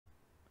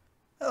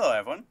Hello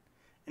everyone.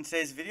 In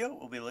today's video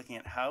we'll be looking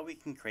at how we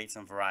can create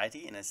some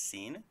variety in a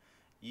scene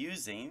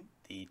using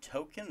the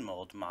token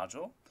mold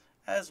module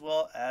as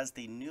well as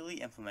the newly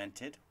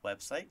implemented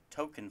website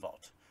Token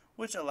Vault,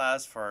 which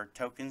allows for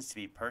tokens to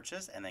be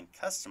purchased and then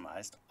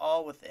customized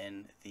all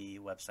within the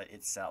website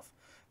itself.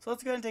 So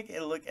let's go ahead and take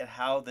a look at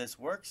how this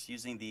works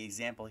using the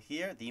example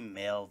here, the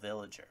male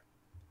villager.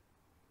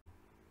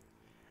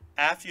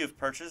 After you have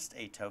purchased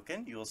a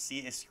token, you will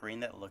see a screen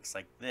that looks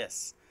like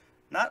this.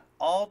 Not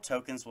all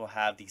tokens will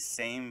have the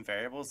same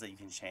variables that you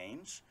can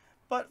change,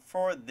 but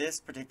for this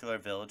particular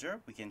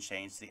villager, we can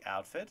change the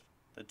outfit,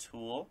 the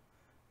tool,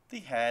 the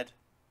head,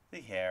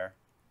 the hair,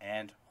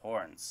 and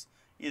horns,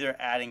 either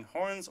adding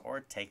horns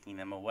or taking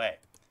them away,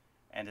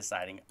 and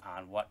deciding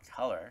on what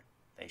color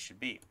they should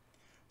be.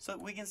 So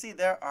we can see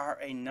there are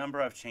a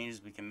number of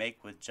changes we can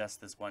make with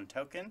just this one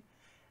token.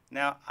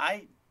 Now,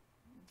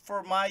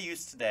 for my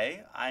use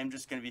today, I'm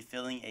just going to be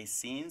filling a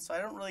scene, so I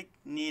don't really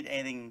need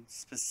anything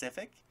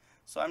specific.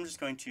 So I'm just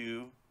going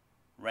to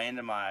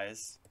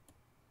randomize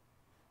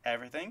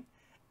everything,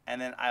 and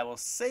then I will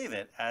save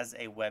it as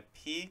a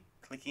WebP,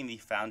 clicking the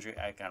Foundry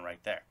icon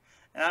right there.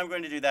 And I'm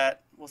going to do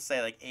that, we'll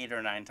say like 8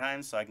 or 9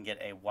 times, so I can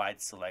get a wide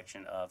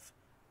selection of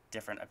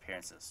different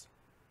appearances.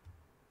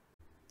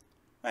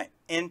 Right.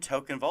 In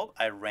Token Vault,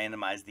 I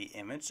randomized the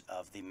image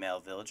of the male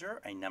villager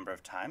a number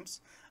of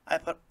times. I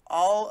put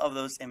all of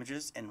those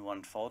images in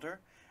one folder,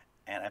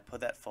 and I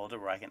put that folder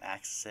where I can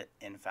access it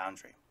in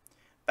Foundry.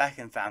 Back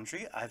in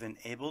Foundry, I've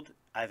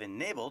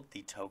enabled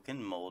the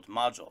Token Mold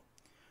module.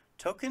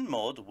 Token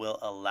Mold will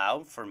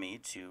allow for me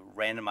to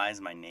randomize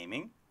my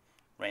naming,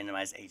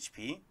 randomize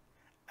HP,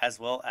 as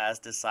well as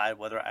decide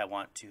whether I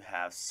want to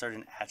have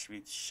certain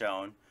attributes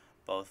shown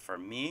both for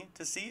me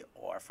to see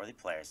or for the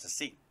players to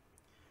see.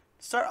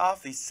 To start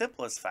off, the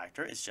simplest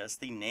factor is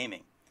just the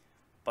naming.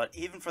 But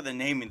even for the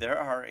naming, there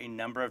are a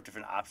number of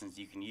different options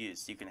you can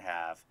use. You can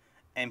have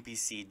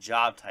NPC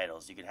job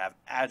titles, you can have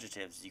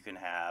adjectives, you can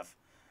have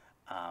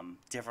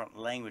different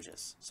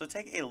languages. So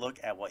take a look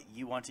at what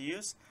you want to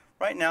use.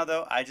 Right now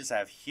though, I just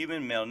have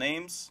human male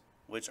names,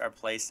 which are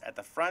placed at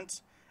the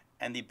front,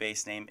 and the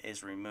base name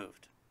is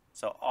removed.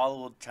 So all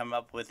we'll come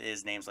up with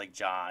is names like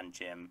John,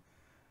 Jim,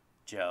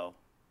 Joe,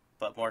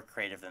 but more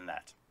creative than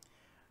that.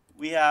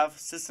 We have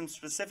system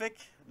specific.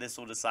 This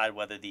will decide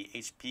whether the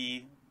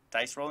HP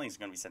dice rolling is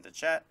going to be sent to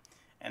chat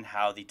and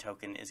how the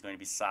token is going to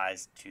be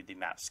sized to the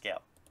map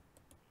scale.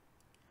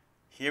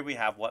 Here we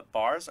have what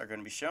bars are going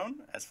to be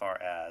shown as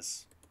far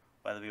as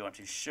whether we want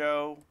to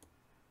show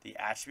the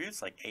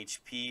attributes like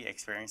HP,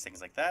 experience, things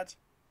like that,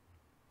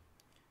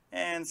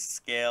 and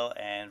scale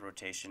and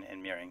rotation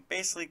and mirroring.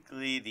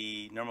 Basically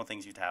the normal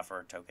things you'd have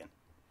for a token.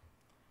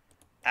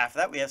 After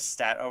that we have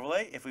stat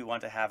overlay if we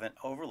want to have an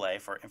overlay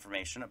for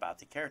information about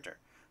the character,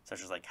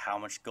 such as like how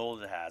much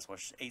gold it has, what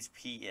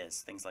HP is,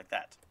 things like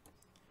that.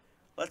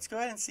 Let's go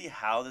ahead and see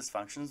how this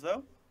functions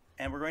though,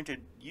 and we're going to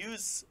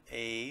use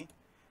a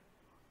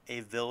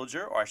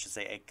villager, or I should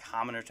say a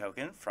commoner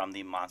token from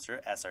the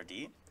monster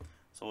SRD.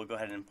 So we'll go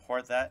ahead and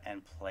import that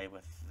and play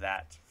with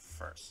that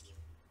first.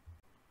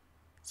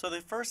 So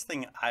the first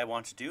thing I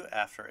want to do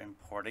after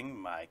importing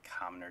my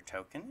commoner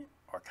token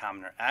or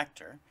commoner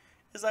actor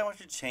is I want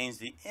to change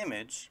the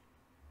image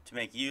to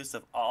make use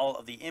of all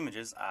of the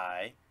images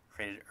I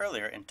created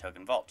earlier in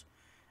Token Vault.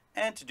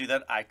 And to do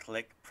that, I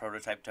click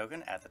prototype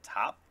token at the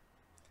top.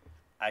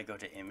 I go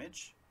to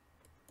image.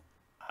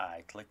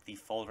 I click the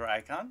folder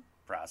icon,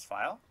 browse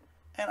file,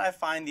 and I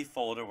find the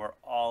folder where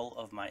all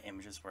of my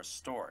images were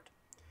stored.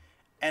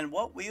 And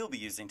what we will be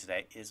using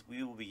today is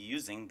we will be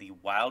using the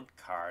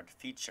wildcard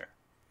feature.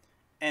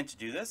 And to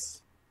do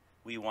this,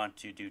 we want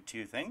to do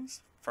two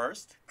things.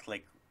 First,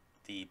 click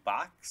the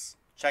box,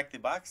 check the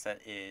box that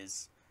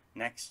is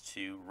next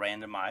to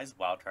randomize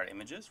wildcard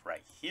images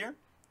right here.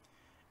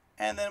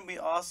 And then we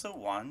also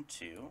want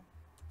to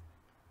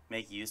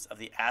make use of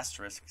the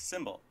asterisk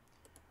symbol.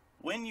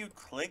 When you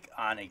click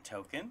on a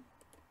token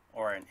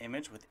or an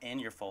image within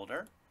your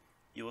folder,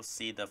 you will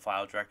see the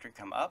file directory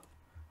come up.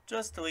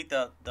 Just delete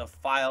the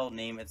file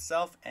name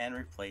itself and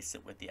replace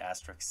it with the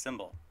asterisk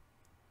symbol,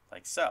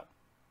 like so.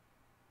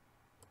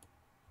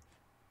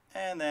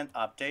 And then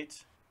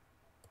update.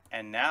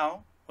 And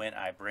now, when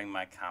I bring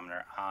my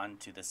commoner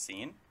onto the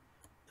scene,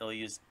 it'll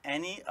use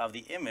any of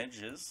the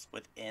images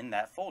within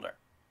that folder.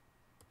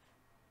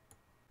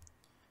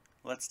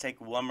 Let's take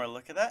one more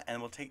look at that,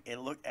 and we'll take a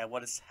look at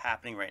what is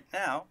happening right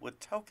now with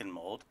token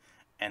mold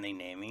and the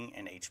naming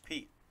and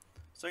HP.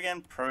 So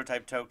again,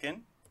 prototype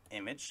token,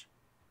 image,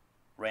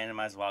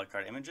 randomize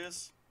wildcard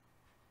images,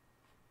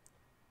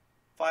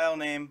 file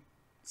name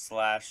 /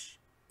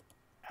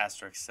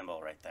 asterisk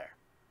symbol right there.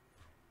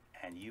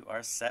 And you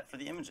are set for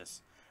the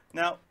images.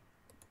 Now,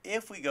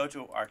 if we go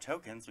to our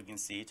tokens, we can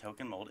see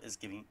token mold is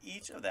giving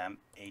each of them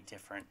a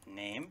different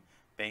name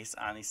based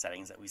on the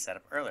settings that we set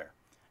up earlier,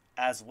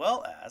 as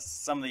well as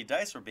some of the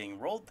dice were being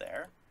rolled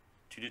there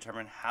to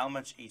determine how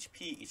much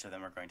HP each of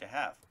them are going to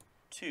have.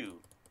 2,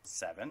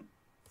 7,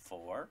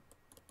 4,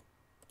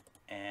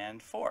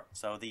 and 4.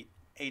 So the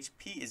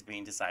HP is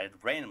being decided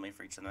randomly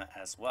for each of them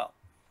as well.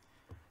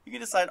 You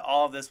can decide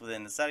all of this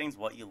within the settings,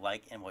 what you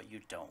like and what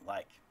you don't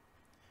like.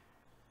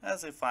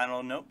 As a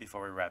final note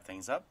before we wrap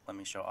things up, let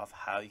me show off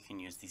how you can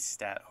use the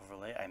stat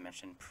overlay I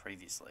mentioned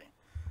previously.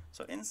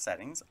 So in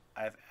settings,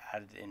 I've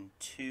added in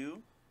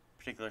two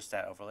particular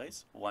stat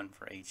overlays, one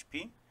for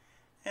HP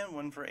and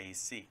one for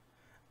AC.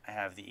 I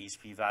have the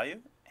HP value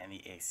and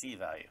the AC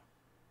value.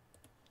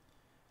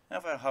 Now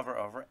if I hover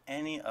over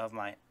any of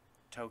my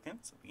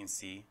tokens, we can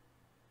see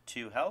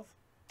 2 health,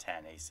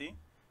 10 AC,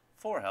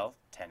 4 health,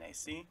 10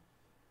 AC.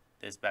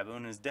 This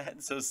baboon is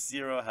dead, so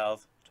 0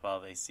 health,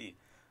 12 AC.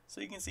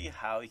 So you can see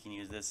how you can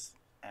use this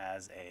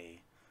as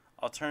a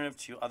alternative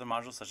to other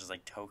modules such as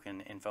like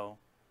token info,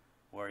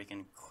 where you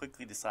can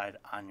quickly decide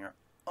on your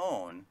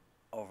own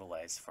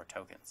overlays for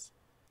tokens.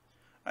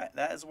 Alright,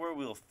 that is where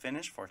we'll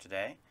finish for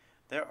today.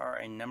 There are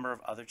a number of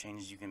other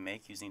changes you can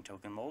make using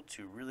token mold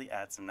to really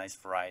add some nice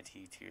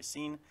variety to your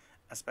scene,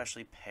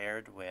 especially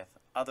paired with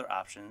other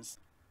options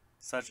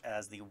such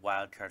as the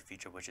wildcard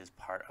feature, which is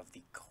part of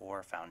the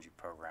core Foundry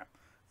program.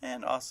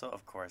 And also,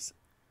 of course,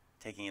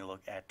 taking a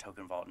look at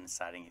Token Vault and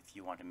deciding if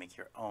you want to make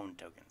your own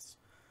tokens.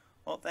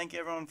 Well, thank you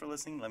everyone for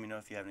listening. Let me know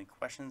if you have any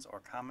questions or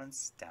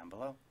comments down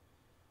below.